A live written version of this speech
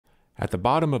At the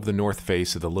bottom of the north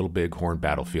face of the Little Bighorn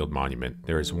battlefield monument,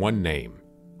 there is one name,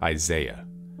 Isaiah.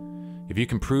 If you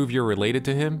can prove you're related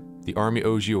to him, the Army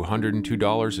owes you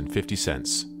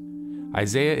 $102.50.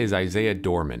 Isaiah is Isaiah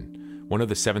Dorman, one of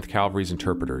the 7th Cavalry's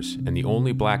interpreters, and the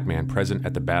only black man present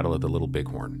at the Battle of the Little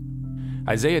Bighorn.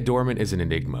 Isaiah Dorman is an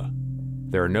enigma.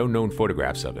 There are no known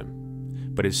photographs of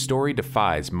him, but his story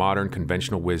defies modern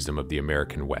conventional wisdom of the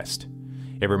American West.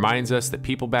 It reminds us that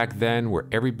people back then were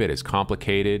every bit as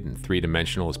complicated and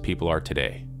three-dimensional as people are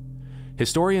today.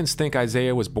 Historians think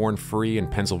Isaiah was born free in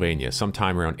Pennsylvania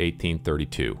sometime around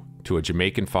 1832, to a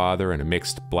Jamaican father and a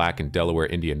mixed black and Delaware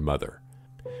Indian mother.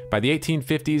 By the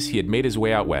 1850s, he had made his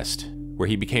way out west, where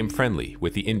he became friendly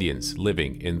with the Indians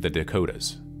living in the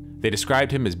Dakotas. They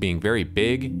described him as being very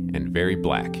big and very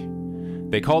black.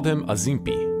 They called him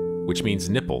Azimpi, which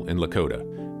means nipple in Lakota,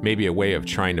 maybe a way of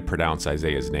trying to pronounce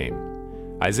Isaiah's name.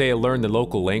 Isaiah learned the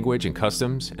local language and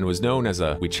customs and was known as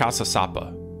a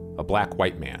Wichasasapa, a black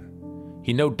white man.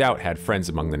 He no doubt had friends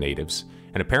among the natives,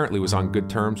 and apparently was on good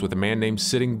terms with a man named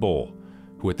Sitting Bull,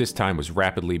 who at this time was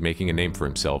rapidly making a name for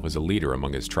himself as a leader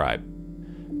among his tribe.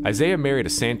 Isaiah married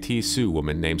a Santee Sioux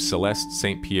woman named Celeste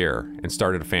St. Pierre and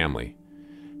started a family.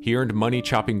 He earned money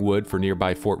chopping wood for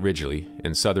nearby Fort Ridgely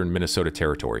in southern Minnesota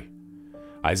Territory.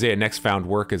 Isaiah next found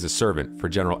work as a servant for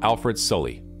General Alfred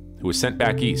Sully, who was sent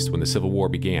back east when the Civil War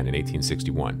began in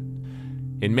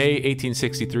 1861. In May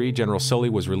 1863, General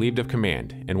Sully was relieved of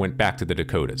command and went back to the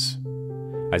Dakotas.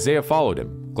 Isaiah followed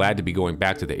him, glad to be going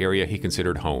back to the area he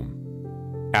considered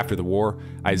home. After the war,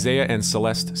 Isaiah and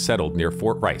Celeste settled near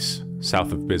Fort Rice,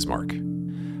 south of Bismarck.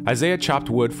 Isaiah chopped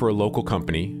wood for a local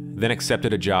company, then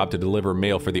accepted a job to deliver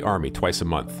mail for the Army twice a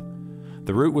month.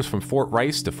 The route was from Fort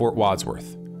Rice to Fort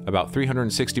Wadsworth, about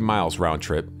 360 miles round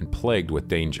trip and plagued with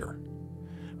danger.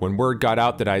 When word got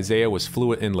out that Isaiah was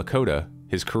fluent in Lakota,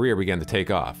 his career began to take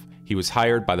off. He was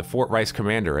hired by the Fort Rice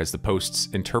commander as the post's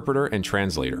interpreter and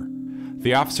translator.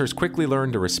 The officers quickly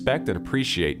learned to respect and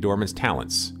appreciate Dorman's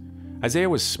talents. Isaiah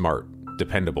was smart,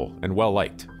 dependable, and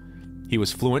well-liked. He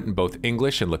was fluent in both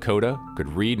English and Lakota,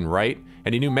 could read and write,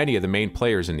 and he knew many of the main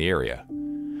players in the area.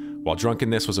 While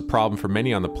drunkenness was a problem for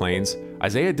many on the plains,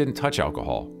 Isaiah didn't touch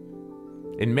alcohol.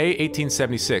 In May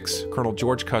 1876, Colonel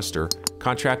George Custer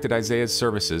contracted Isaiah's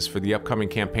services for the upcoming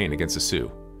campaign against the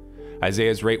Sioux.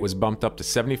 Isaiah's rate was bumped up to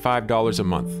 $75 a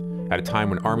month, at a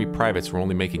time when Army privates were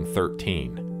only making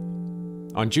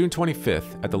 $13. On June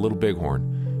 25th, at the Little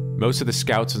Bighorn, most of the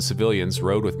scouts and civilians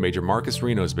rode with Major Marcus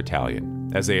Reno's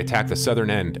battalion as they attacked the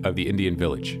southern end of the Indian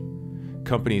village.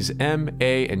 Companies M,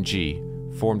 A, and G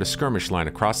formed a skirmish line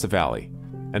across the valley,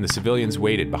 and the civilians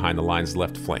waited behind the line's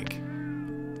left flank.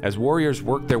 As warriors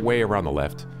worked their way around the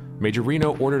left, Major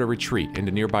Reno ordered a retreat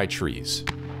into nearby trees.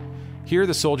 Here,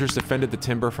 the soldiers defended the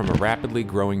timber from a rapidly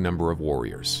growing number of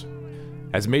warriors.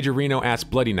 As Major Reno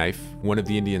asked Bloody Knife, one of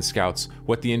the Indian scouts,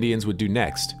 what the Indians would do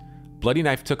next, Bloody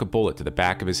Knife took a bullet to the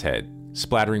back of his head,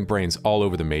 splattering brains all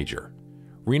over the Major.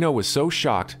 Reno was so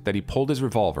shocked that he pulled his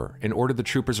revolver and ordered the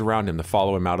troopers around him to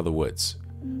follow him out of the woods.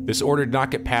 This order did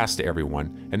not get passed to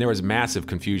everyone, and there was massive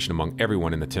confusion among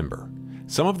everyone in the timber.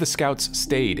 Some of the scouts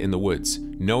stayed in the woods,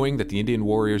 knowing that the Indian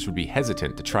warriors would be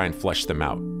hesitant to try and flush them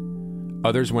out.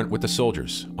 Others went with the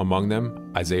soldiers, among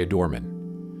them Isaiah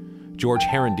Dorman. George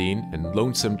Herendeen and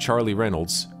Lonesome Charlie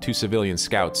Reynolds, 2 civilian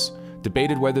scouts,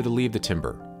 debated whether to leave the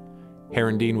timber.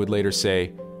 Herendeen would later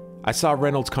say, "I saw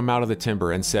Reynolds come out of the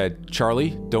timber and said,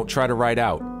 'Charlie, don't try to ride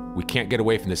out. We can't get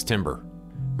away from this timber.'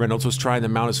 Reynolds was trying to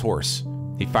mount his horse.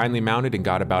 He finally mounted and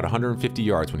got about 150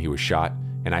 yards when he was shot,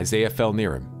 and Isaiah fell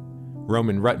near him.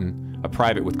 Roman Rutten, a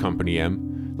private with Company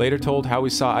M, later told how he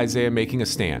saw Isaiah making a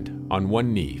stand, on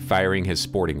one knee, firing his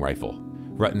sporting rifle.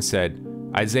 Rutten said,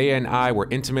 "Isaiah and I were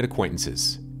intimate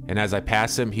acquaintances, and as I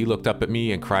passed him, he looked up at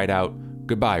me and cried out,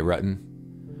 'Goodbye, Rutten.'"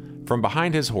 From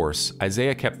behind his horse,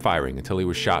 Isaiah kept firing until he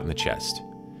was shot in the chest.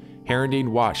 Herendeen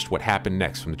watched what happened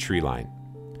next from the tree line.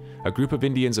 A group of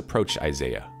Indians approached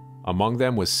Isaiah. Among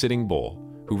them was Sitting Bull,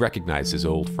 who recognized his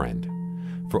old friend.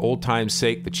 For old time's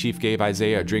sake, the chief gave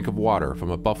Isaiah a drink of water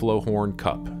from a buffalo horn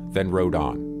cup, then rode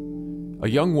on. A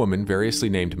young woman, variously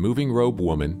named Moving Robe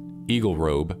Woman, Eagle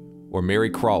Robe, or Mary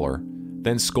Crawler,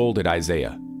 then scolded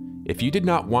Isaiah. "If you did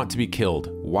not want to be killed,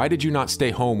 why did you not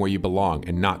stay home where you belong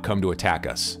and not come to attack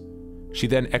us?" She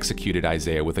then executed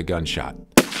Isaiah with a gunshot.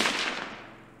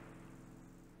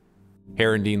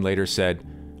 Herendeen later said,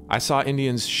 "I saw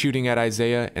Indians shooting at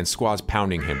Isaiah and squaws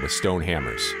pounding him with stone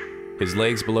hammers. His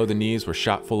legs below the knees were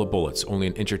shot full of bullets, only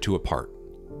an inch or two apart."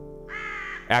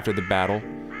 After the battle,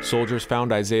 soldiers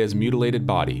found Isaiah's mutilated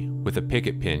body with a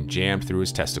picket pin jammed through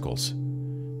his testicles.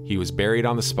 He was buried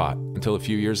on the spot until a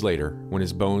few years later when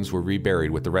his bones were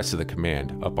reburied with the rest of the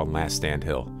command up on Last Stand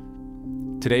Hill.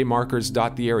 Today, markers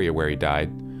dot the area where he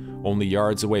died, only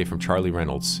yards away from Charlie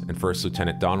Reynolds and First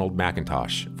Lieutenant Donald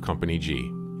McIntosh of Company G.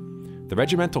 The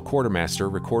regimental quartermaster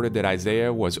recorded that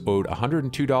Isaiah was owed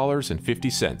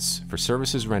 $102.50 for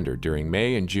services rendered during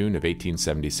May and June of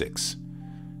 1876.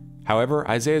 However,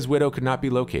 Isaiah's widow could not be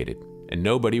located, and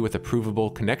nobody with a provable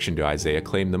connection to Isaiah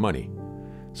claimed the money.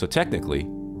 So technically,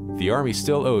 the Army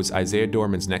still owes Isaiah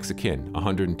Dorman's next of kin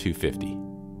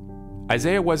 $102.50.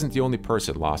 Isaiah wasn't the only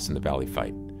person lost in the Valley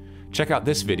fight. Check out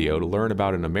this video to learn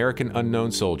about an American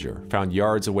unknown soldier found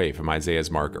yards away from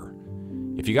Isaiah's marker.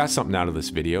 If you got something out of this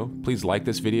video, please like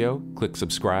this video, click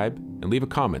subscribe, and leave a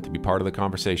comment to be part of the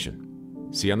conversation.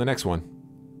 See you on the next one.